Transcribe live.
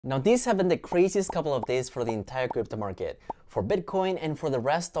Now these have been the craziest couple of days for the entire crypto market, for Bitcoin and for the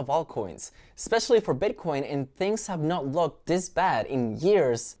rest of altcoins, especially for Bitcoin, and things have not looked this bad in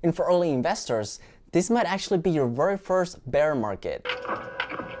years. And for early investors, this might actually be your very first bear market.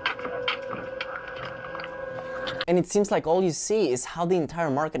 And it seems like all you see is how the entire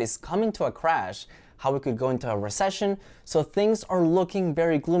market is coming to a crash, how we could go into a recession, so things are looking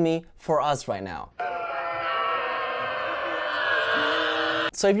very gloomy for us right now.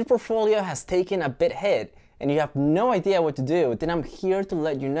 So if your portfolio has taken a big hit and you have no idea what to do, then I'm here to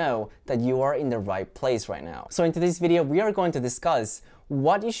let you know that you are in the right place right now. So in today's video, we are going to discuss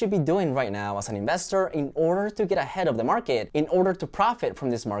what you should be doing right now as an investor in order to get ahead of the market, in order to profit from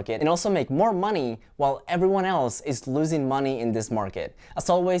this market, and also make more money while everyone else is losing money in this market. As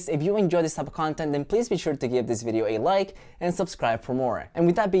always, if you enjoy this type of content, then please be sure to give this video a like and subscribe for more. And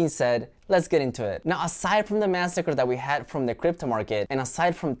with that being said, let's get into it. Now, aside from the massacre that we had from the crypto market, and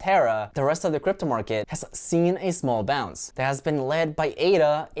aside from Terra, the rest of the crypto market has seen a small bounce that has been led by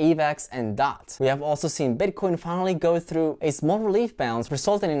ADA, AVAX, and DOT. We have also seen Bitcoin finally go through a small relief bounce,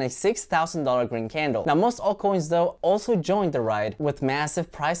 resulting in a $6,000 green candle. Now, most altcoins though also joined the ride with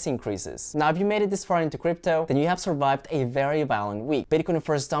massive price increases. Now, if you made it this far into crypto, then you have survived a very violent week. Bitcoin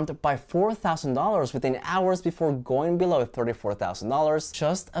first dumped by $4,000 within hours before going below $34,000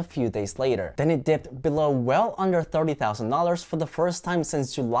 just a few days later. Then it dipped below well under $30,000 for the first time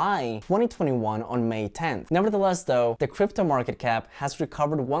since July 2021 on May 10th. Nevertheless though, the crypto market cap has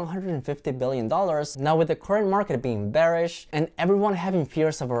recovered $150 billion. Now with the current market being bearish and everyone having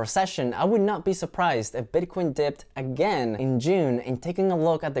fears of a recession, I would not be surprised if Bitcoin dipped again in June. And taking a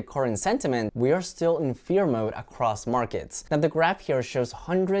look at the current sentiment, we are still in fear mode across markets. Now the graph here shows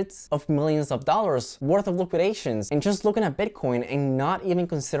hundreds of millions of dollars worth of liquidations, and just looking at Bitcoin and not even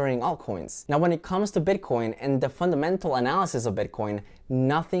considering altcoins. Now when it comes to Bitcoin and the fundamental analysis of Bitcoin,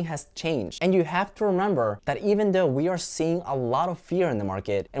 nothing has changed. And you have to remember that even though we are seeing a lot of fear in the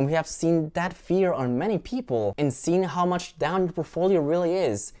market, and we have seen that fear on many people, and seen how much down your portfolio really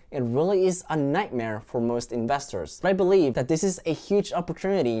is, it really is a nightmare for most investors. But I believe that this is a huge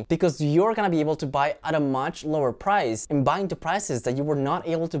opportunity because you're gonna be able to buy at a much lower price and buy into prices that you were not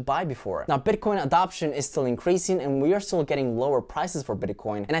able to buy before. Now Bitcoin adoption is still increasing and we are still getting lower prices for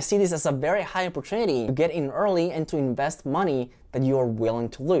Bitcoin, and I see this as a very high opportunity to get in early and to invest money that you are willing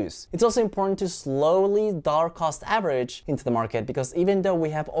to lose. It's also important to slowly dollar cost average into the market, because even though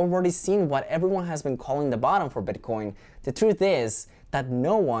we have already seen what everyone has been calling the bottom for Bitcoin, the truth is that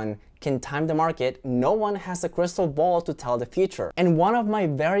no one can time the market, no one has a crystal ball to tell the future. And one of my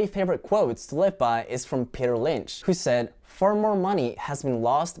very favorite quotes to live by is from Peter Lynch, who said, "Far more money has been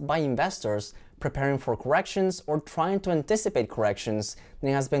lost by investors preparing for corrections or trying to anticipate corrections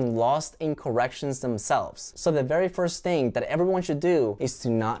than has been lost in corrections themselves." So the very first thing that everyone should do is to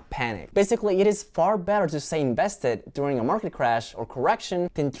not panic. Basically, it is far better to stay invested during a market crash or correction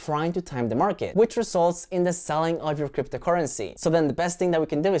than trying to time the market, which results in the selling of your cryptocurrency. So then the best thing that we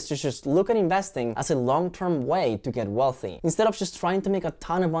can do is to just look at investing as a long-term way to get wealthy, instead of just trying to make a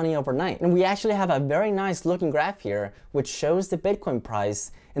ton of money overnight. And we actually have a very nice looking graph here, which shows the Bitcoin price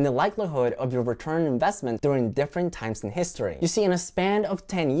and the likelihood of your return on investment during different times in history. You see, in a span of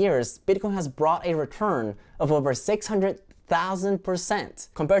 10 years, Bitcoin has brought a return of over 600,000%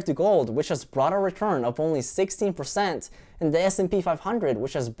 compared to gold, which has brought a return of only 16%, and the S&P 500,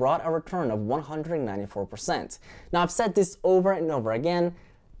 which has brought a return of 194%. Now, I've said this over and over again,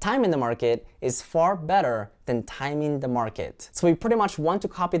 timing the market is far better than timing the market. So we pretty much want to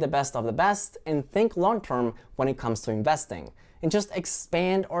copy the best of the best and think long-term when it comes to investing, and just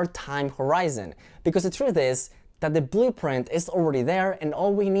expand our time horizon, because the truth is that the blueprint is already there and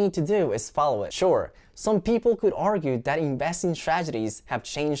all we need to do is follow it. Sure, some people could argue that investing strategies have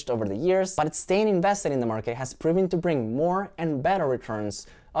changed over the years, but staying invested in the market has proven to bring more and better returns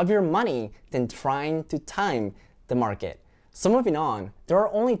of your money than trying to time the market. So moving on, there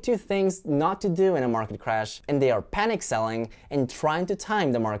are only two things not to do in a market crash, and they are panic selling and trying to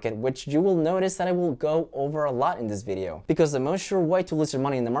time the market, which you will notice that I will go over a lot in this video. Because the most sure way to lose your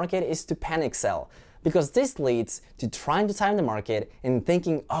money in the market is to panic sell. Because this leads to trying to time the market and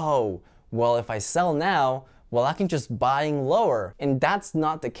thinking, oh, well, if I sell now, well, I can just buying lower. And that's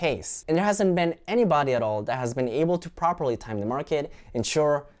not the case. And there hasn't been anybody at all that has been able to properly time the market. And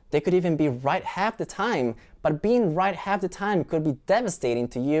sure, they could even be right half the time, but being right half the time could be devastating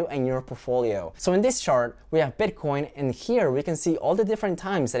to you and your portfolio. So in this chart, we have Bitcoin, and here we can see all the different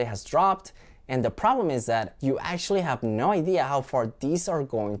times that it has dropped. And the problem is that you actually have no idea how far these are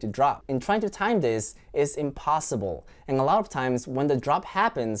going to drop. And trying to time this is impossible. And a lot of times when the drop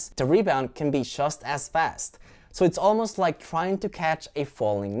happens, the rebound can be just as fast. So it's almost like trying to catch a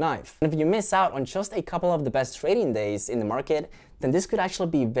falling knife. And if you miss out on just a couple of the best trading days in the market, then this could actually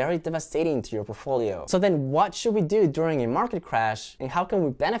be very devastating to your portfolio. So then what should we do during a market crash, and how can we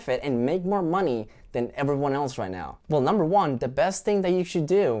benefit and make more money than everyone else right now? Well, number one, the best thing that you should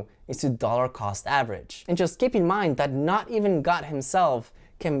do is to dollar cost average. And just keep in mind that not even God himself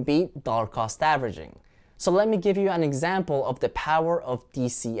can beat dollar cost averaging. So let me give you an example of the power of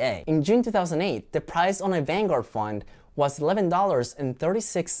DCA. In June 2008, the price on a Vanguard fund was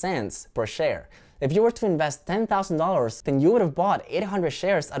 $11.36 per share. If you were to invest $10,000, then you would have bought 800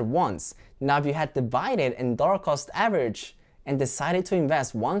 shares at once. Now if you had divided in dollar cost average and decided to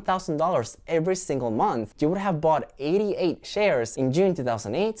invest $1,000 every single month, you would have bought 88 shares in June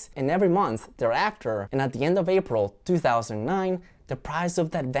 2008 and every month thereafter. And at the end of April 2009, the price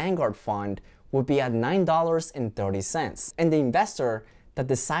of that Vanguard fund would be at $9.30. And the investor that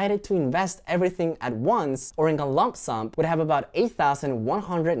decided to invest everything at once or in a lump sum would have about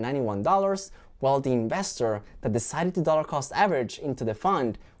 $8,191, while the investor that decided to dollar cost average into the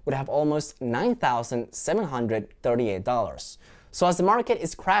fund would have almost $9,738. So as the market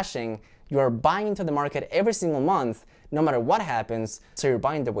is crashing, you are buying into the market every single month, no matter what happens. So you're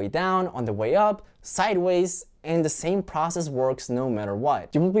buying the way down, on the way up, sideways, and the same process works no matter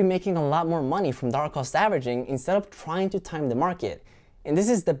what. You will be making a lot more money from dollar cost averaging instead of trying to time the market. And this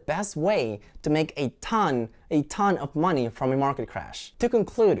is the best way to make a ton of money from a market crash. To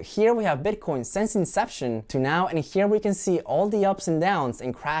conclude, here we have Bitcoin since inception to now, and here we can see all the ups and downs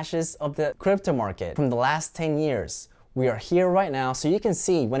and crashes of the crypto market from the last 10 years. We are here right now, so you can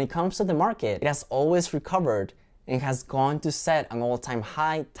see when it comes to the market, it has always recovered and has gone to set an all-time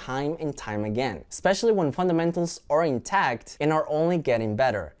high time and time again, especially when fundamentals are intact and are only getting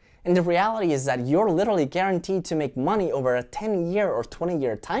better. And the reality is that you're literally guaranteed to make money over a 10-year or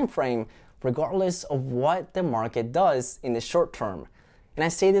 20-year time frame, regardless of what the market does in the short term. And I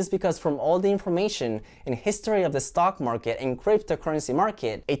say this because from all the information and history of the stock market and cryptocurrency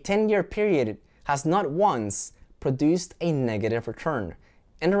market, a 10-year period has not once produced a negative return.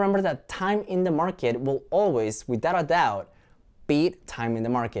 And remember that time in the market will always, without a doubt, beat time in the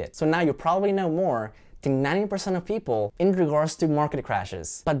market. So now you probably know more than 90% of people in regards to market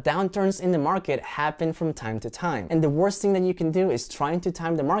crashes. But downturns in the market happen from time to time. And the worst thing that you can do is trying to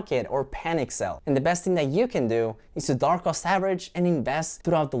time the market or panic sell. And the best thing that you can do is to dollar cost average and invest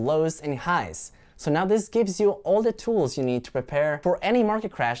throughout the lows and highs. So now this gives you all the tools you need to prepare for any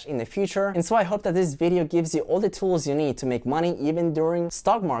market crash in the future. And so I hope that this video gives you all the tools you need to make money even during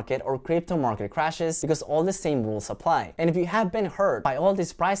stock market or crypto market crashes, because all the same rules apply. And if you have been hurt by all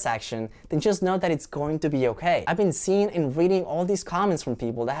this price action, then just know that it's going to be okay. I've been seeing and reading all these comments from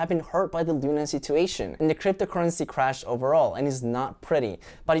people that have been hurt by the Luna situation and the cryptocurrency crash overall, and it's not pretty.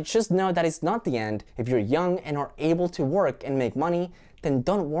 But you just know that it's not the end. If you're young and are able to work and make money, then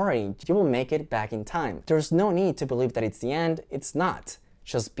don't worry, you will make it back in time. There's no need to believe that it's the end, it's not.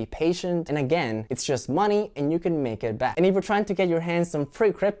 Just be patient, and again, it's just money and you can make it back. And if you're trying to get your hands on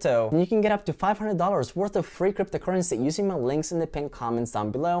free crypto, then you can get up to $500 worth of free cryptocurrency using my links in the pinned comments down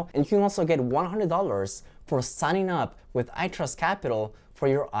below. And you can also get $100 for signing up with iTrust Capital for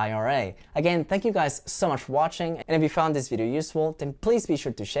your IRA. Again, thank you guys so much for watching, and if you found this video useful, then please be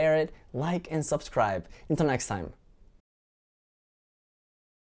sure to share it, like, and subscribe. Until next time.